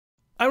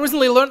I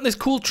recently learned this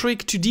cool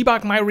trick to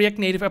debug my React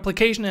Native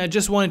application and I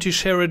just wanted to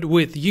share it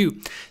with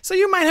you. So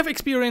you might have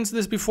experienced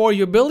this before.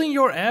 You're building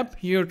your app,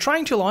 you're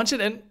trying to launch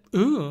it and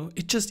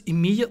it just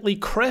immediately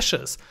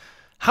crashes.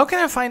 How can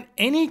I find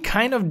any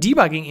kind of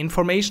debugging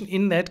information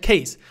in that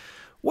case?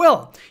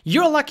 Well,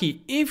 you're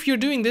lucky. If you're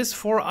doing this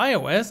for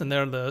iOS, and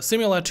there are the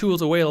similar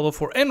tools available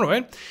for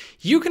Android,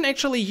 you can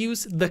actually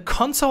use the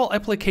console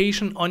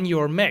application on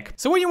your Mac.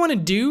 So what you want to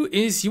do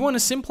is you want to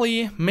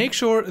simply make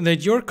sure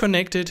that you're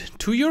connected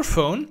to your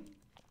phone.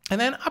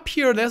 And then up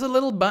here, there's a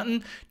little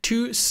button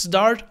to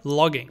start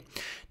logging.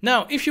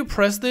 Now, if you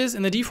press this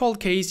in the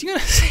default case, you're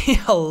gonna see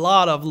a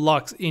lot of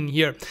logs in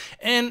here.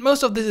 And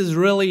most of this is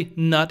really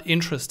not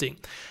interesting.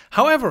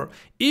 However,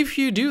 if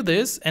you do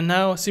this and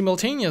now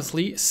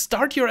simultaneously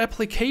start your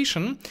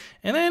application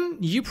and then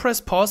you press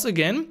pause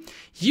again,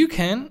 you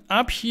can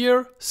up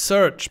here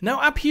search.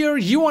 Now up here,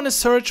 you want to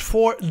search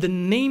for the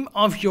name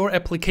of your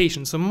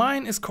application. So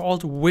mine is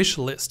called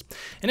wishlist.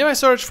 And if I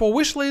search for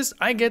wishlist,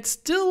 I get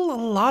still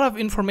a lot of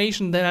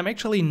information that I'm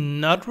actually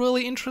not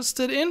really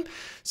interested in.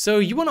 So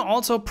you want to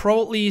also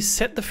probably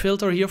set the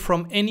filter here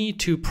from any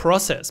to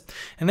process.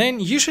 And then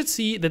you should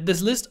see that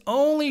this list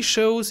only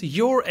shows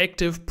your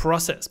active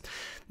process.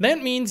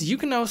 That means you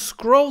can now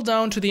scroll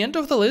down to the end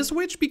of the list,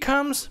 which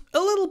becomes a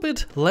little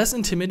bit less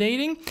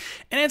intimidating.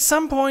 And at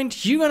some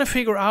point, you're gonna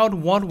figure out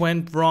what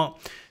went wrong.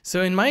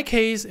 So in my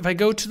case, if I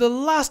go to the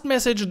last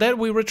message that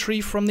we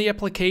retrieved from the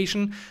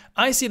application,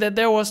 I see that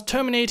there was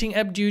terminating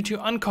app due to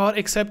uncaught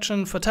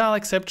exception, fatal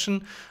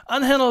exception,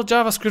 unhandled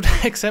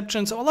JavaScript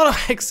exception, so a lot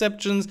of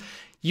exceptions.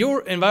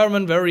 Your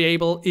environment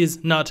variable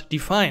is not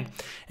defined.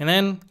 And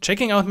then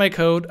checking out my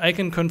code, I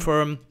can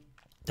confirm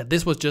that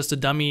this was just a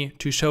dummy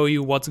to show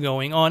you what's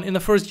going on. In the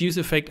first use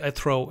effect, I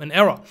throw an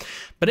error.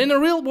 But in a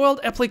real world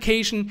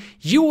application,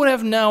 you would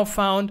have now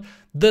found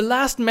the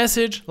last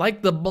message,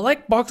 like the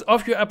black box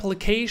of your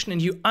application, and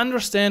you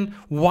understand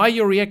why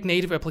your React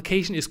Native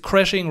application is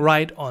crashing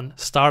right on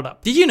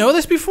startup. Did you know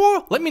this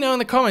before? Let me know in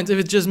the comments if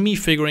it's just me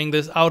figuring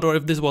this out or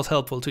if this was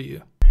helpful to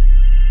you.